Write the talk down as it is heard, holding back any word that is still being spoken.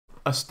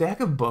A stack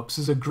of books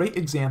is a great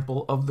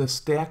example of the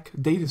stack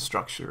data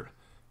structure.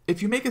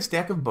 If you make a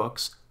stack of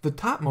books, the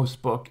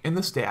topmost book in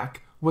the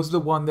stack was the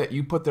one that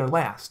you put there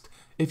last.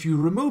 If you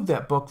remove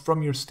that book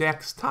from your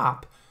stack's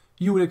top,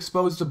 you would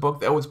expose the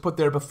book that was put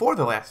there before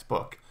the last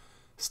book.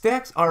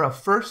 Stacks are a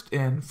first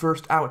in,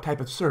 first out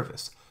type of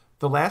service.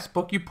 The last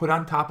book you put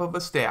on top of a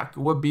stack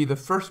would be the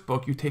first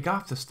book you take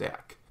off the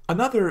stack.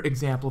 Another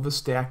example of a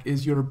stack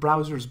is your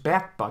browser's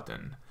back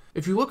button.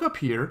 If you look up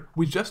here,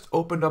 we just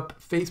opened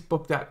up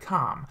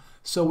Facebook.com,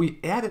 so we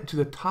add it to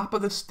the top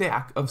of the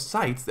stack of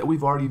sites that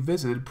we've already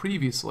visited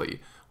previously.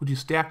 We do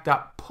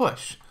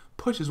stack.push.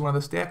 Push is one of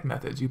the stack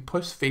methods. You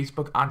push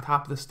Facebook on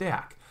top of the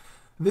stack.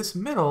 This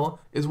middle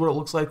is what it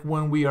looks like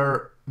when we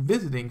are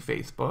visiting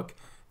Facebook,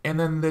 and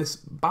then this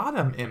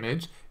bottom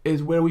image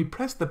is where we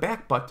press the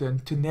back button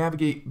to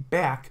navigate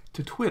back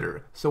to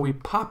Twitter. So we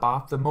pop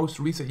off the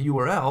most recent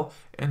URL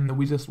and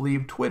we just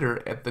leave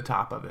Twitter at the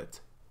top of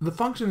it. The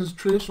functions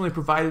traditionally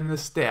provided in the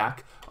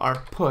stack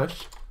are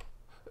push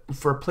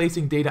for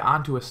placing data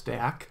onto a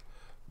stack,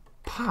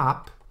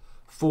 pop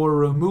for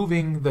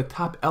removing the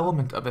top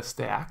element of a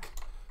stack,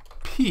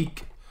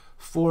 peek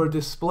for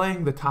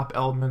displaying the top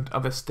element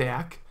of a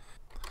stack,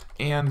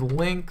 and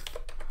length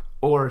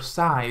or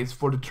size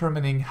for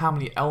determining how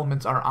many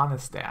elements are on a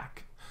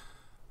stack.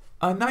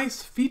 A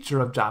nice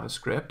feature of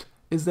JavaScript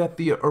is that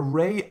the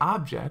array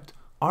object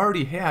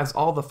already has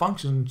all the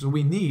functions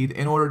we need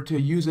in order to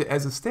use it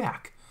as a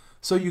stack.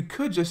 So you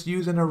could just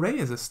use an array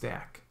as a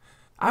stack.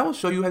 I will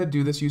show you how to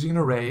do this using an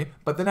array,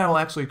 but then I will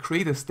actually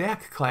create a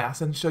stack class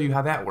and show you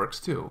how that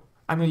works too.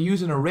 I'm going to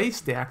use an array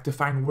stack to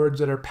find words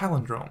that are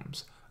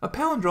palindromes. A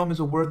palindrome is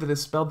a word that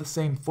is spelled the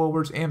same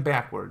forwards and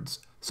backwards,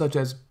 such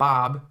as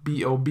Bob,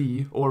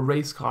 B-O-B, or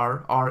race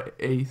car,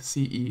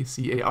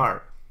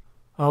 R-A-C-E-C-A-R.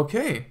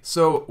 Okay,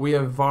 so we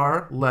have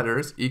var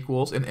letters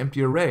equals an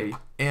empty array,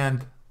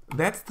 and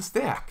that's the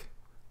stack.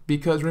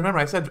 Because remember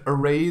I said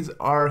arrays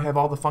have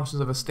all the functions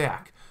of a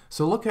stack.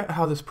 So look at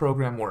how this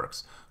program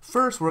works.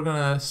 First we're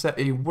going to set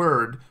a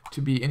word to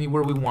be any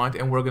word we want,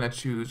 and we're going to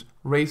choose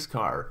race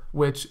car,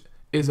 which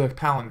is a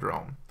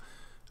palindrome.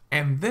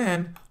 And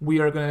then we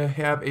are going to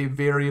have a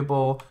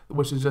variable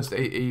which is just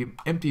a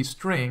empty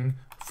string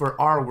for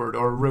our word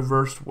or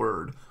reverse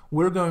word.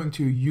 We're going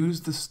to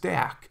use the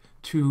stack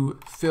to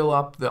fill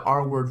up the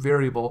our word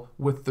variable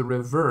with the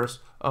reverse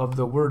of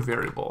the word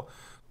variable.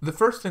 The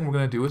first thing we're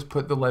going to do is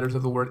put the letters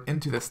of the word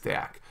into the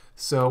stack.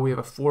 So we have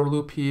a for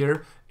loop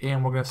here,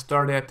 and we're going to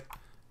start at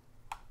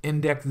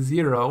index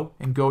 0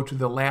 and go to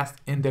the last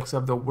index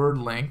of the word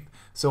length.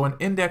 So an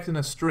index in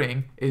a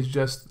string is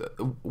just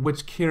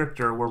which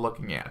character we're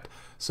looking at.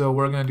 So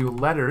we're going to do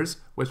letters,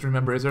 which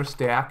remember is our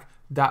stack,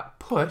 dot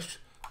push,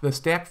 the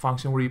stack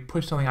function where you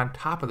push something on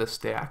top of the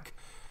stack,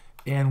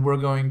 and we're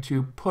going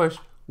to push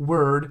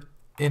word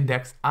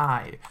index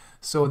I.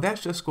 So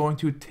that's just going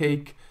to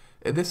take,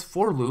 this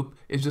for loop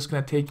is just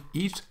going to take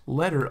each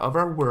letter of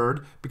our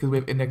word, because we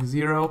have index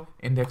 0,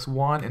 index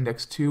 1,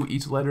 index 2,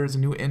 each letter is a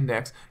new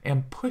index,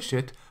 and push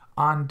it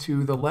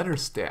onto the letter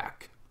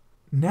stack.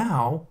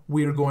 Now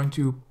we are going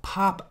to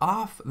pop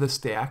off the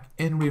stack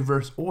in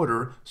reverse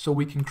order so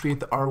we can create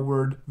the our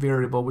word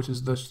variable, which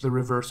is the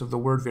reverse of the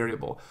word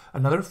variable.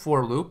 Another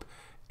for loop,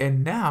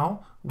 and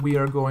now we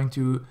are going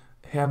to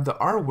have the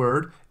our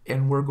word,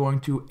 and we're going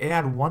to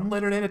add one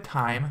letter at a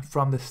time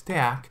from the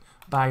stack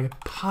by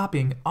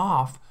popping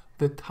off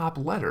the top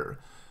letter.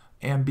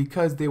 And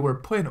because they were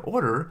put in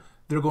order,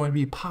 they're going to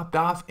be popped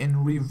off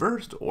in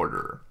reversed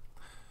order.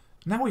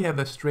 Now we have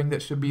a string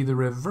that should be the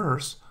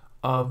reverse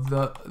of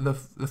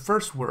the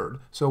first word.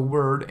 So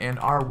word and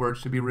our word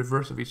should be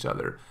reverse of each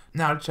other.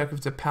 Now to check if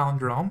it's a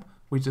palindrome,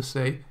 we just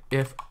say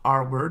if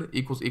our word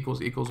equals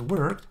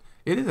word,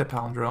 it is a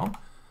palindrome,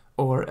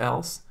 or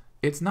else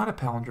it's not a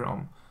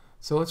palindrome.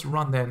 So let's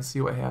run that and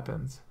see what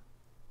happens.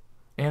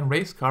 And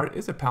race car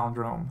is a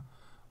palindrome.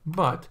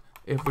 But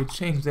if we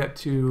change that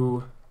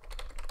to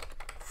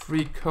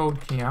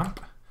freeCodeCamp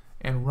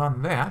and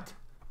run that,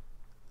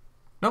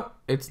 nope,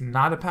 it's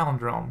not a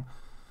palindrome.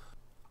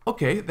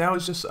 Okay, that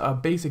was just a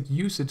basic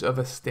usage of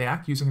a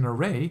stack using an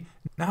array.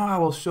 Now I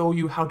will show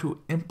you how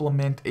to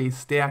implement a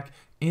stack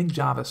in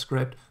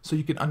JavaScript so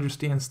you can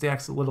understand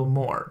stacks a little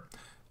more.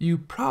 You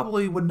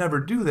probably would never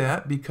do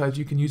that because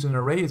you can use an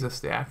array as a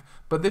stack,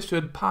 but this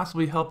should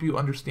possibly help you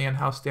understand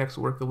how stacks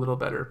work a little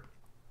better.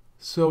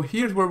 So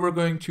here's where we're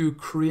going to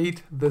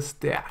create the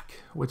stack,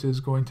 which is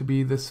going to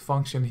be this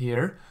function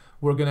here.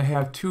 We're going to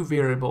have two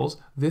variables,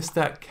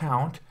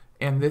 this.count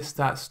and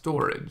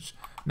this.storage.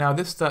 Now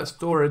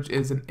this.storage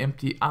is an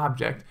empty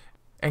object,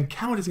 and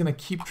count is going to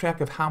keep track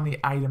of how many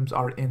items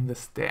are in the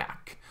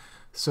stack.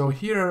 So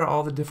here are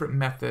all the different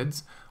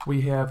methods.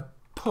 We have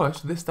push.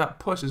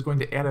 This.push is going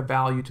to add a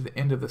value to the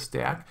end of the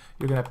stack.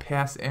 You're going to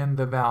pass in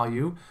the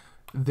value.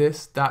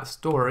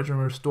 This.storage,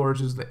 remember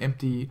storage is the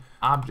empty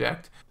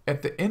object.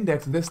 At the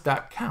index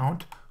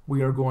this.count,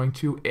 we are going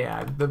to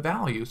add the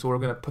value. So we're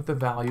going to put the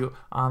value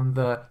on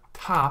the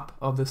top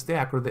of the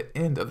stack or the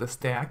end of the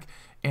stack,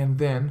 and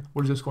then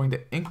we're just going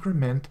to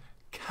increment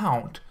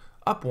count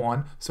up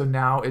 1, so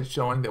now it's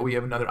showing that we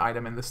have another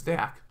item in the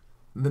stack.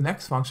 The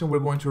next function, we're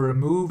going to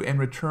remove and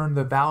return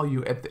the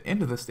value at the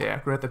end of the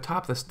stack, or at the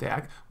top of the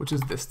stack, which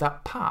is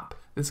this.pop.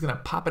 This is going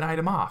to pop an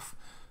item off.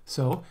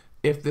 So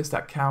if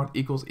this.count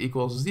equals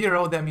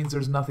 0, that means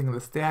there's nothing in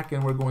the stack,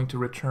 and we're going to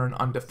return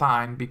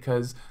undefined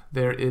because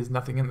there is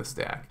nothing in the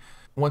stack.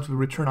 Once we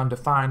return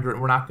undefined,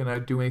 we're not going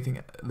to do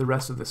anything the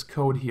rest of this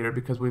code here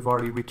because we've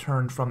already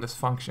returned from this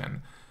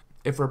function.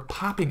 If we're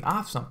popping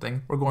off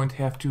something, we're going to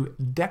have to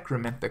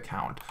decrement the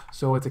count.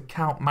 So it's a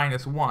count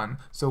minus 1,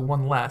 so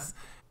 1 less.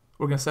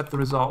 We're going to set the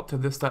result to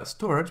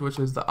this.storage, which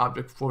is the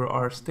object for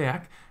our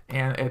stack,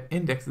 and at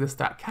index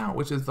this.count,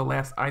 which is the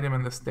last item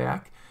in the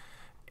stack.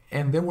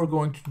 And then we're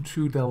going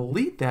to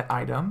delete that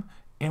item,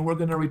 and we're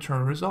going to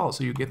return a result.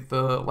 So you get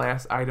the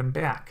last item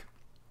back,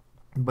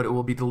 but it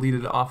will be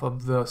deleted off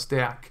of the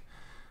stack.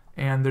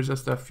 And there's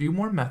just a few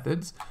more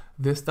methods.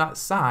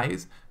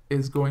 This.size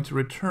is going to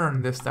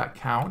return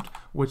this.count,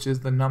 which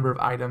is the number of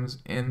items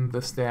in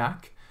the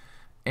stack.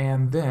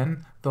 And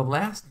then the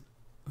last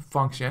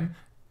function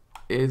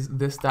is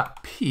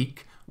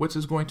this.peek, which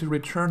is going to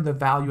return the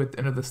value at the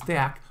end of the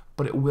stack,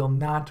 but it will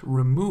not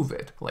remove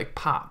it, like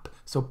pop.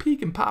 So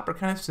peek and pop are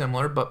kind of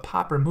similar, but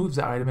pop removes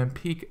the item and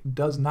peek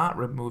does not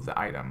remove the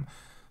item.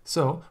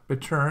 So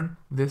return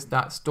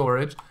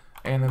this.storage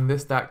and then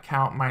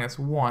this.count minus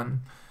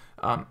 1.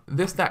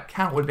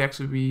 This.count would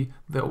actually be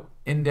the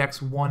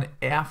index 1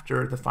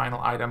 after the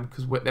final item,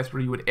 because that's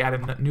where you would add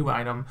a new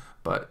item,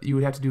 but you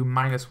would have to do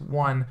minus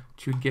 1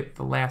 to get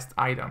the last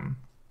item.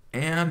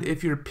 And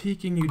if you're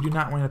peeking, you do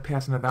not want to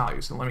pass in a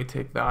value. So let me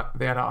take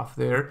that off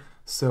there.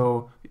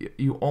 So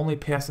you only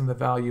pass in the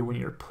value when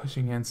you're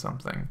pushing in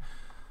something.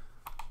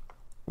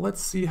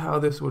 Let's see how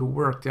this would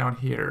work down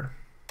here.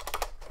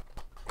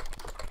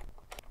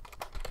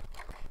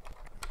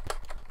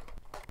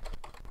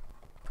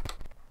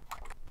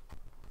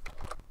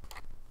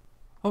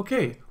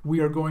 Okay, we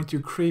are going to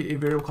create a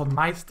variable called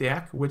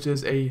myStack, which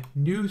is a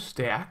new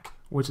stack,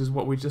 which is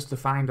what we just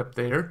defined up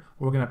there.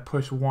 We're going to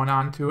push 1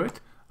 onto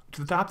it.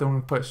 To the top, then we're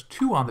going to push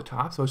 2 on the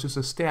top, so it's just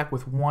a stack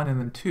with 1 and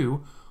then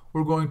 2.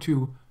 We're going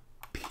to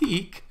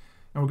peek,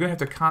 and we're going to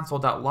have to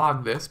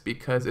console.log this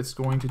because it's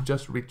going to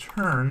just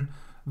return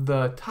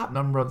the top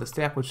number of the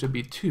stack, which should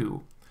be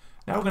 2.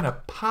 Now we're going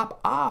to pop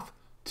off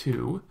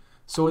 2,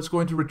 so it's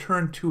going to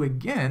return 2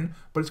 again,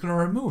 but it's going to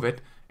remove it,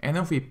 and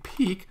then if we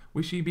peek,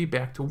 we should be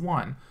back to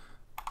 1.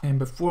 And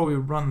before we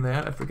run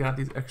that, I forgot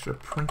these extra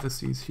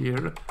parentheses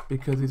here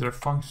because these are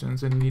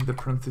functions and you need the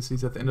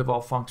parentheses at the end of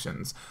all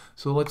functions.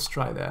 So let's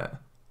try that.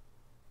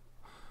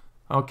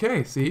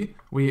 Okay, see,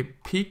 we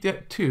peeked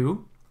at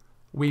 2,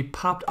 we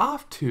popped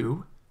off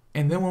 2,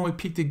 and then when we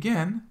peeked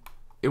again,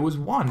 it was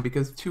 1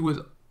 because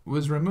 2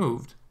 was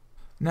removed.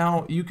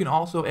 Now you can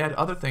also add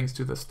other things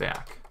to the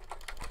stack.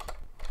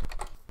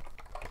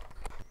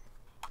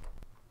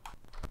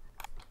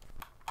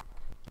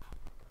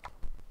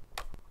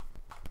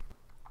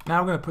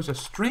 Now we're going to push a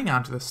string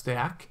onto the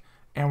stack,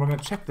 and we're going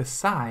to check the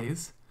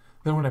size,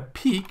 then we're going to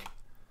peek,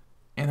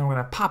 and then we're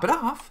going to pop it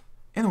off,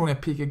 and then we're going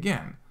to peek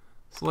again.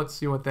 So let's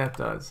see what that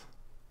does.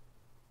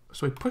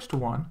 So we pushed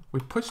 1, we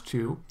pushed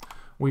 2,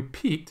 we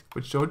peeked,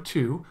 which showed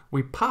 2,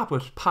 we popped,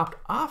 which popped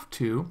off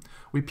 2,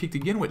 we peeked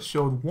again, which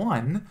showed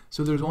 1,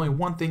 so there's only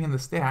one thing in the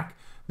stack,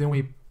 then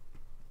we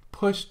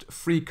pushed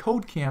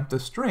freeCodeCamp, the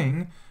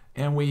string,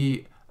 and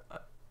we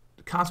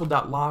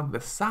console.log the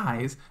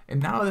size,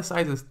 and now the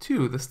size is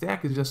 2. The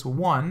stack is just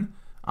 1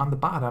 on the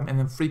bottom and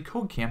then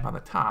freeCodeCamp on the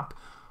top.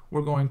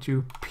 We're going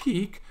to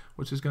peek,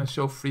 which is going to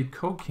show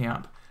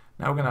freeCodeCamp.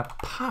 Now we're going to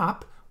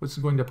pop, which is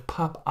going to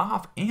pop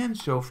off and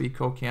show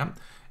freeCodeCamp,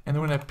 and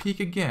then we're going to peek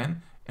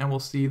again, and we'll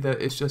see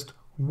that it's just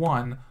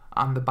 1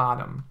 on the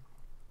bottom.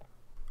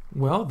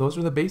 Well, those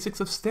are the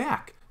basics of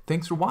Stack.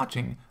 Thanks for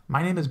watching.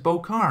 My name is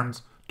Beau.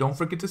 Don't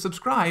forget to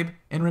subscribe,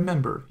 and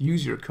remember,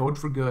 use your code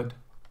for good.